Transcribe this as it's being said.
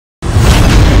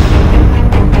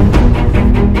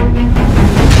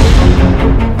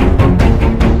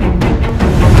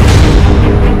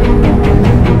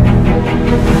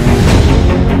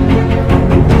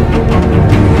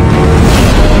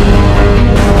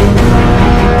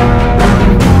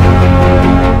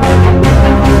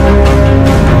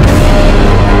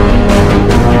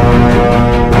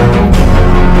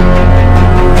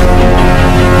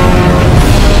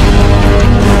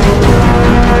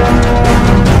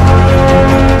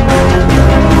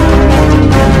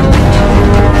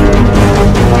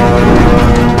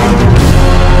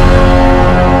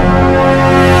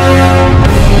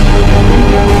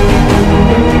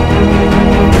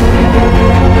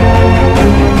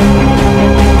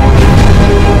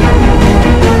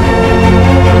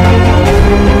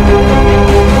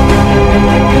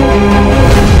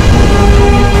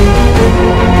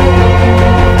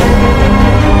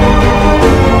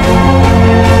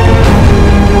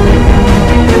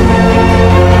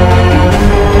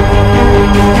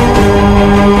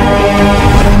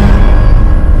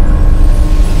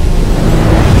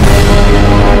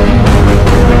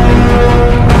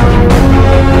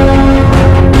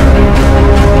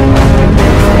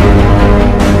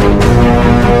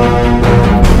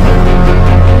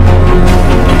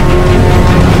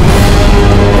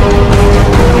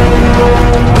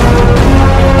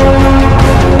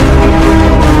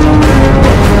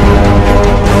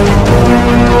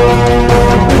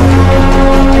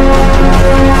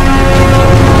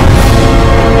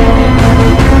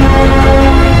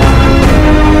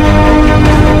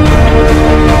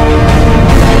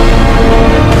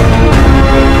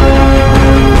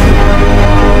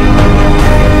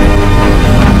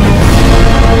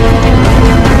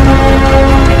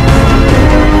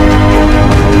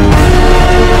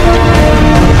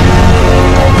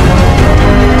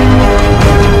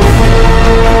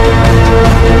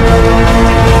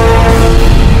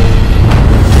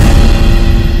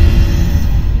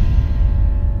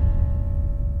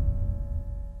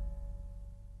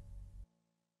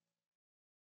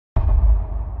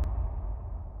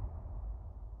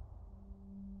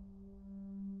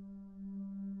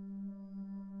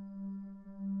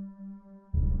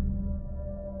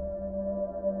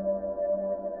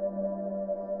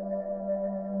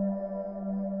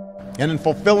And in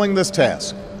fulfilling this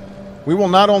task, we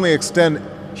will not only extend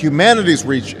humanity's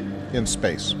reach in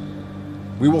space,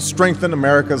 we will strengthen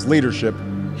America's leadership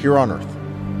here on Earth.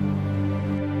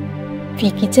 في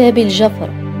كتاب الجفر،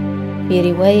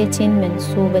 في رواية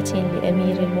منسوبة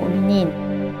لأمير المؤمنين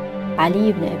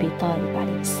علي بن أبي طالب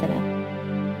عليه السلام،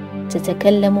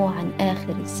 تتكلم عن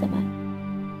آخر الزمان.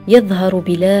 يظهر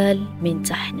بلال من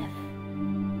تحنف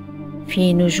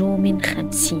في نجوم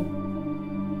 50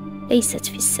 ليست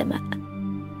في السماء،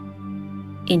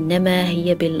 إنما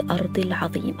هي بالأرض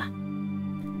العظيمة.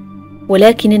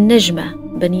 ولكن النجمة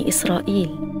بني إسرائيل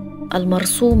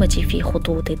المرسومة في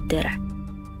خطوط الدرع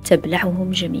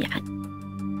تبلعهم جميعا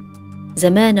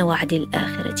زمان وعد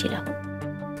الآخرة لهم،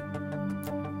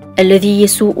 الذي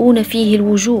يسوءون فيه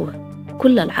الوجوه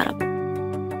كل العرب،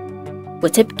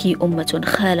 وتبكي أمة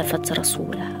خالفت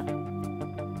رسولها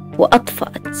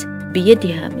وأطفأت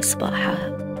بيدها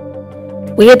مصباحها،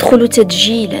 ويدخل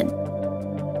تدجيلا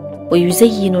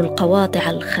ويزين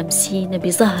القواطع 50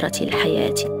 بزهرة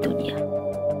الحياة الدنيا،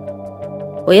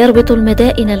 ويربط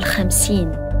المدائن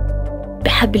 50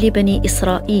 بحبل بني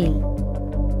إسرائيل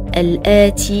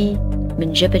الآتي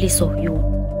من جبل صهيون،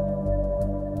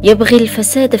 يبغي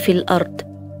الفساد في الأرض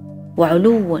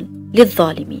وعلوا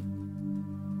للظالمين.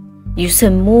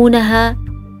 يسمونها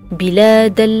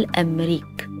بلاد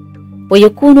الأمريك،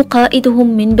 ويكون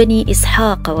قائدهم من بني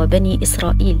إسحاق وبني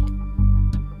إسرائيل،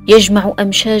 يجمع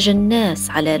أمشاج الناس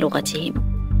على لغتهم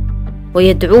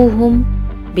ويدعوهم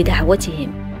بدعوتهم،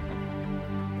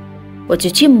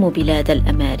 وتتم بلاد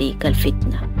الأماريك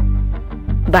الفتنة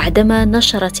بعدما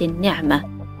نشرت النعمة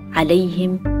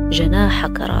عليهم جناح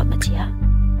كرامتها،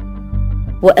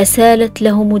 وأسالت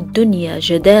لهم الدنيا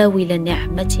جداول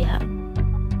نعمتها،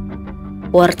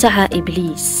 وارتعى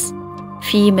إبليس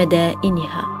في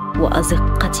مدائنها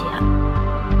وأزقتها،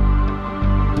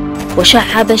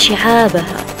 وشعب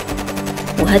شعابها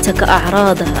وهتك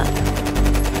أعراضها،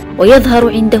 ويظهر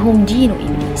عندهم دين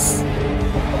إبليس،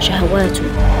 شهوات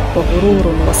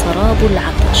وغرور وسراب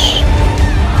العطش.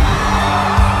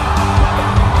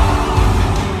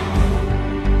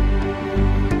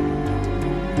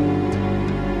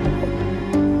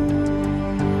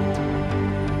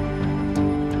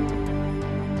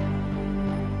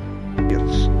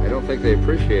 I don't think they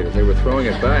appreciate it. They were throwing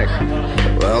it back.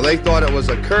 Well, they thought it was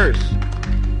a curse.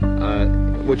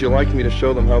 Would you like me to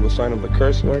show them how the sign of the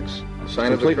curse works? The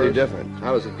sign of the curse? Completely different.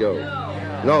 How does it go?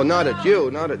 No, not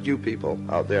at you people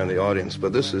out there in the audience,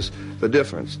 but this is the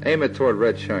difference. Aim it toward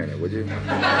Red China, would you?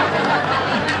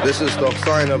 This is the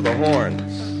sign of the horn,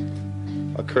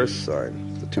 a curse sign,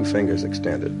 the two fingers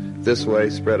extended. This way,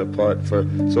 spread apart for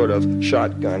sort of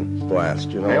shotgun blast,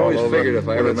 you know. I always figured if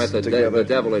I ever met the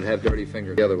devil, he'd have dirty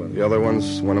fingers. The other one. The other one's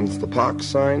one of the pox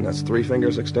sign. That's 3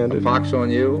 fingers extended. A pox on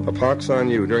you? A pox on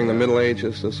you. During the Middle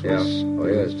Ages, this was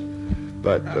used.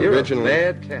 But You're originally, a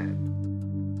bad cat.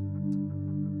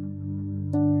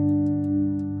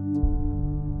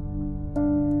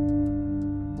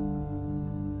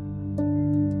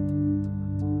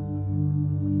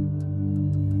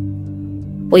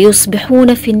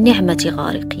 ويصبحون في النعمة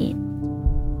غارقين،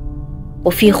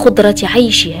 وفي خضرة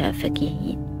عيشها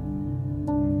فكهين،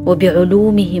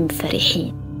 وبعلومهم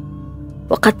فرحين،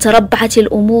 وقد تربعت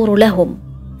الأمور لهم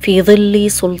في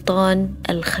ظل سلطان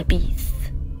الخبيث،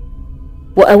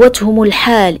 وأوتهم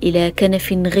الحال إلى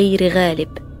كنف غير غالب.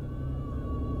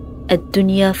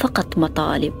 الدنيا فقط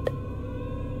مطالب،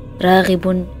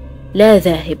 راغب لا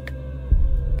ذاهب،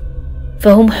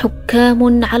 فهم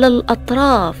حكام على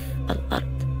الأطراف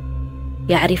الأرض،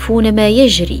 يعرفون ما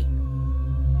يجري،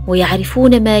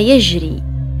 ويعرفون ما يجري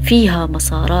فيها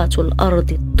مسارات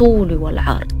الأرض الطول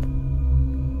والعرض،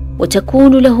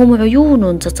 وتكون لهم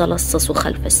عيون تتلصص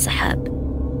خلف السحاب،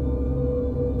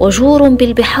 وجور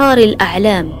بالبحار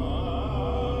الأعلام،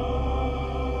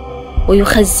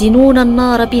 ويخزنون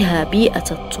النار بها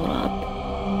بيئة التراب،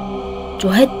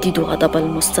 تهدد غضب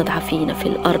المستضعفين في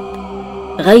الأرض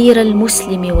غير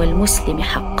المسلم والمسلم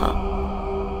حقا.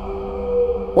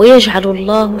 ويجعل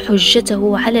الله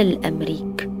حجته على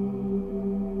الأمريك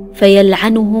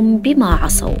فيلعنهم بما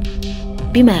عصوا،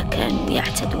 بما كانوا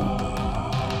يعتدون.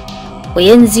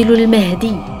 وينزل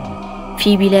المهدي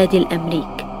في بلاد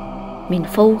الأمريك من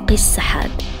فوق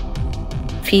السحاب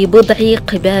في بضع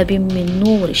قباب من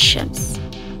نور الشمس،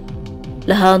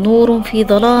 لها نور في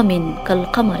ظلام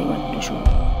كالقمر والنجوم.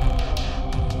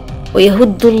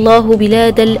 ويهد الله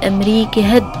بلاد الأمريك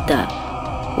هدا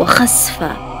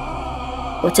وخسفا،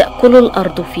 وتأكل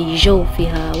الأرض في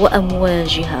جوفها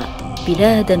وأمواجها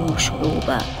بلادا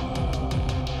وشعوبا،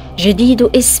 جديد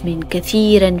اسم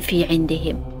كثيرا في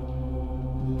عندهم،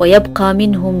 ويبقى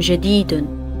منهم جديد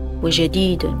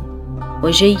وجديد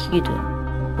وجيد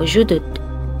وجدد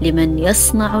لمن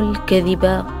يصنع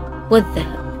الكذب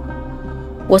والذهب،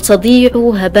 وتضيع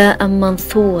هباء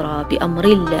منثورا بأمر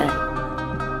الله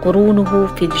قرونه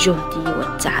في الجهد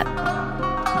والتعب.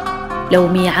 لو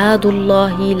ميعاد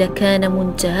الله لكان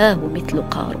منتهاه مثل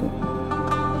قارون،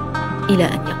 إلى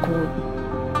أن يقول: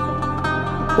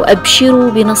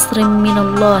 وأبشروا بنصر من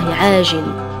الله عاجل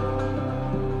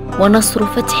ونصر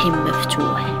فتح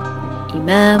مفتوح،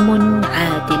 إمام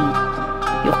عادل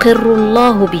يقر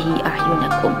الله به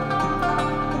أعينكم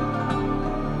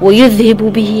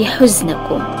ويذهب به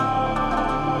حزنكم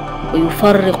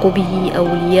ويفرق به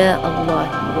أولياء الله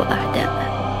وأعداءه.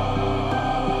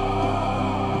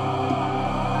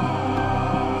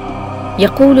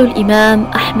 يقول الإمام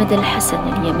أحمد الحسن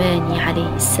اليماني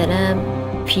عليه السلام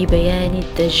في بيان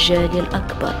الدجال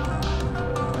الأكبر: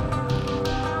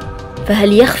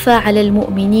 فهل يخفى على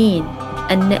المؤمنين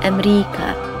أن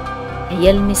أمريكا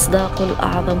هي المصداق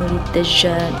الأعظم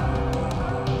للدجال؟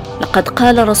 لقد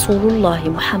قال رسول الله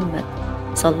محمد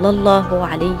صلى الله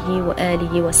عليه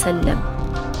وآله وسلم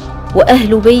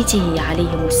وأهل بيته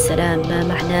عليهم السلام ما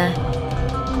معناه: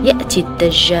 يأتي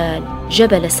الدجال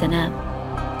جبل سنام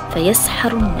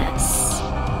فيسحر الناس،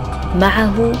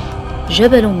 معه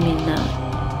جبل من نار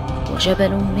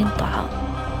وجبل من طعام.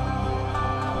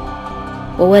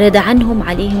 وورد عنهم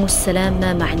عليهم السلام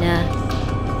ما معناه: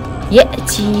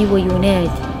 يأتي وينادي: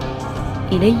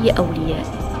 إلي أوليائي،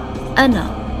 أنا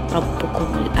ربكم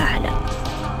الأعلى.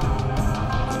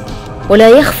 ولا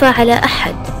يخفى على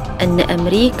أحد أن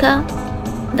أمريكا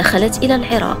دخلت إلى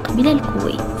العراق من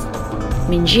الكويت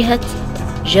من جهة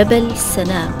جبل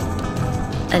سنام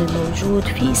الموجود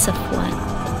في صفوان.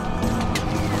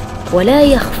 ولا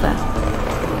يخفى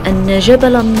أن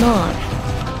جبل النار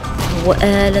هو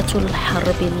آلة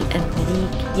الحرب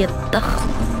الأمريكية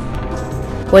الضخمة.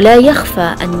 ولا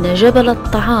يخفى أن جبل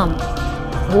الطعام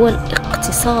هو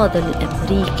الاقتصاد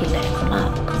الأمريكي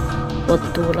العملاق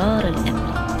والدولار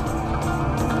الأمريكي.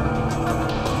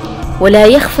 ولا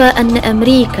يخفى أن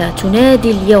أمريكا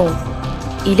تنادي اليوم: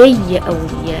 إلي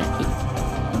أوليائي،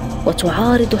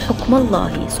 وتعارض حكم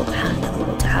الله سبحانه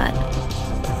وتعالى،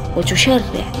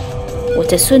 وتشرع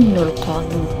وتسن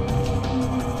القانون،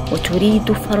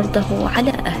 وتريد فرضه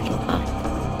على أهل الأرض.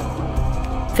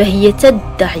 فهي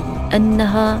تدعي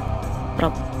أنها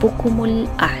ربكم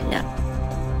الأعلى،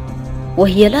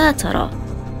 وهي لا ترى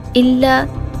إلا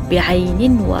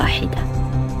بعين واحدة،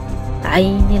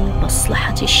 عين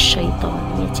المصلحة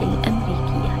الشيطانية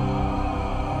الأمريكية.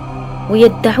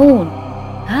 ويدعون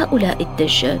هؤلاء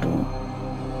الدجالون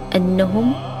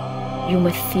أنهم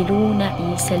يمثلون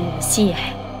عيسى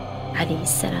المسيح عليه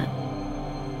السلام،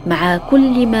 مع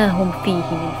كل ما هم فيه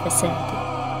من فساد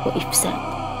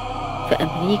وإفساد.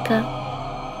 فأمريكا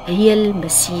هي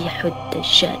المسيح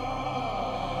الدجال،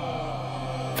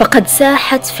 فقد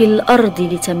ساحت في الأرض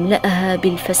لتملأها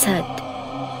بالفساد،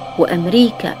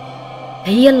 وأمريكا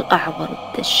هي الأعور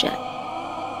الدجال.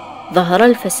 ظهر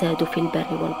الفساد في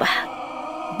البر والبحر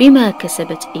بما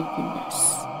كسبت أيدي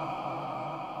الناس.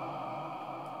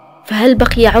 فهل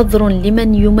بقي عذر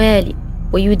لمن يمالئ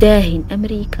ويداهن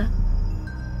أمريكا؟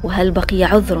 وهل بقي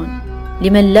عذر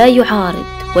لمن لا يعارض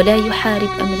ولا يحارب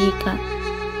أمريكا؟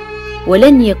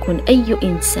 ولن يكن أي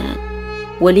إنسان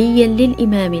وليا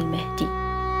للإمام المهدي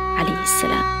عليه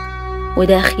السلام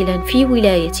وداخلا في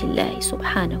ولاية الله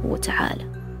سبحانه وتعالى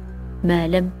ما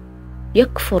لم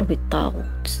يكفر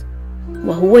بالطاغوت،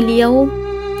 وهو اليوم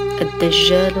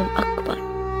الدجال الأكبر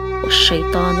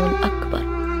والشيطان الأكبر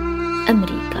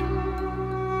أمريكا.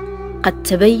 قد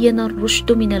تبين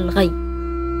الرشد من الغي،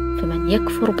 فمن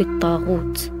يكفر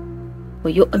بالطاغوت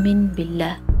ويؤمن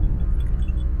بالله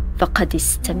فقد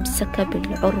استمسك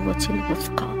بالعروة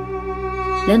الوثقى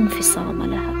لا انفصام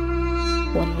لها،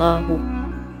 والله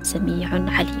سميع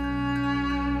عليم.